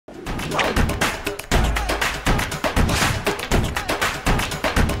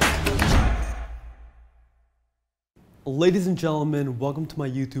Ladies and gentlemen, welcome to my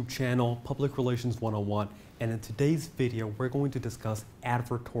YouTube channel, Public Relations 101, and in today's video we're going to discuss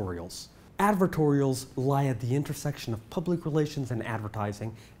advertorials. Advertorials lie at the intersection of public relations and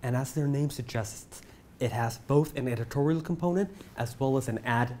advertising, and as their name suggests, it has both an editorial component as well as an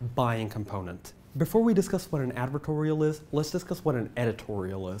ad buying component. Before we discuss what an advertorial is, let's discuss what an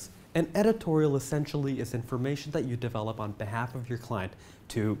editorial is. An editorial essentially is information that you develop on behalf of your client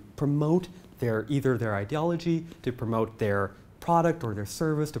to promote either their ideology, to promote their product or their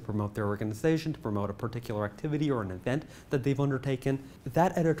service, to promote their organization, to promote a particular activity or an event that they've undertaken.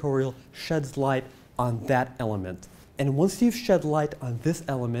 That editorial sheds light on that element. And once you've shed light on this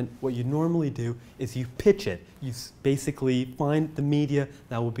element, what you normally do is you pitch it. You basically find the media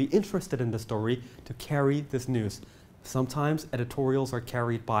that will be interested in the story to carry this news. Sometimes editorials are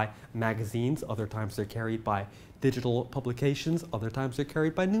carried by magazines, other times they're carried by digital publications, other times they're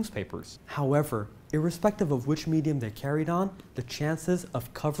carried by newspapers. However, irrespective of which medium they're carried on, the chances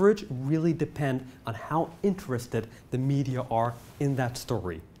of coverage really depend on how interested the media are in that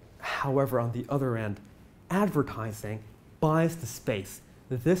story. However, on the other end, advertising buys the space.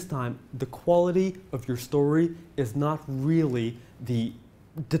 This time, the quality of your story is not really the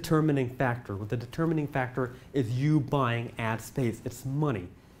determining factor. The determining factor is you buying ad space. It's money.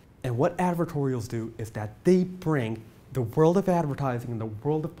 And what advertorials do is that they bring the world of advertising and the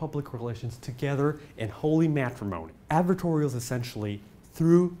world of public relations together in holy matrimony. Advertorials essentially,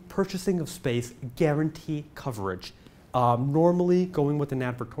 through purchasing of space, guarantee coverage. Normally, going with an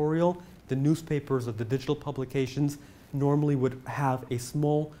advertorial, the newspapers or the digital publications normally would have a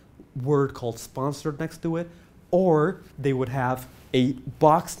small word called sponsored next to it, or they would have a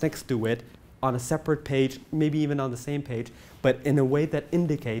box next to it on a separate page, maybe even on the same page, but in a way that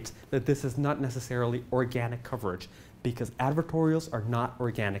indicates that this is not necessarily organic coverage, because advertorials are not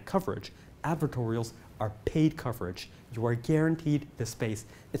organic coverage. Advertorials are paid coverage. You are guaranteed the space.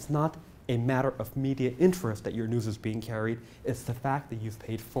 It's not a matter of media interest that your news is being carried, it's the fact that you've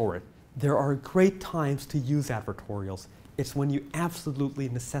paid for it. There are great times to use advertorials. It's when you absolutely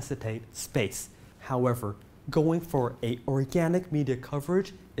necessitate space. However, going for an organic media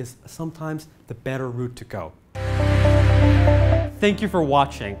coverage is sometimes the better route to go. Thank you for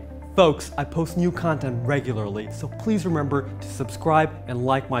watching. Folks, I post new content regularly, so please remember to subscribe and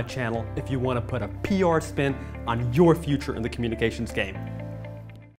like my channel if you want to put a PR spin on your future in the communications game.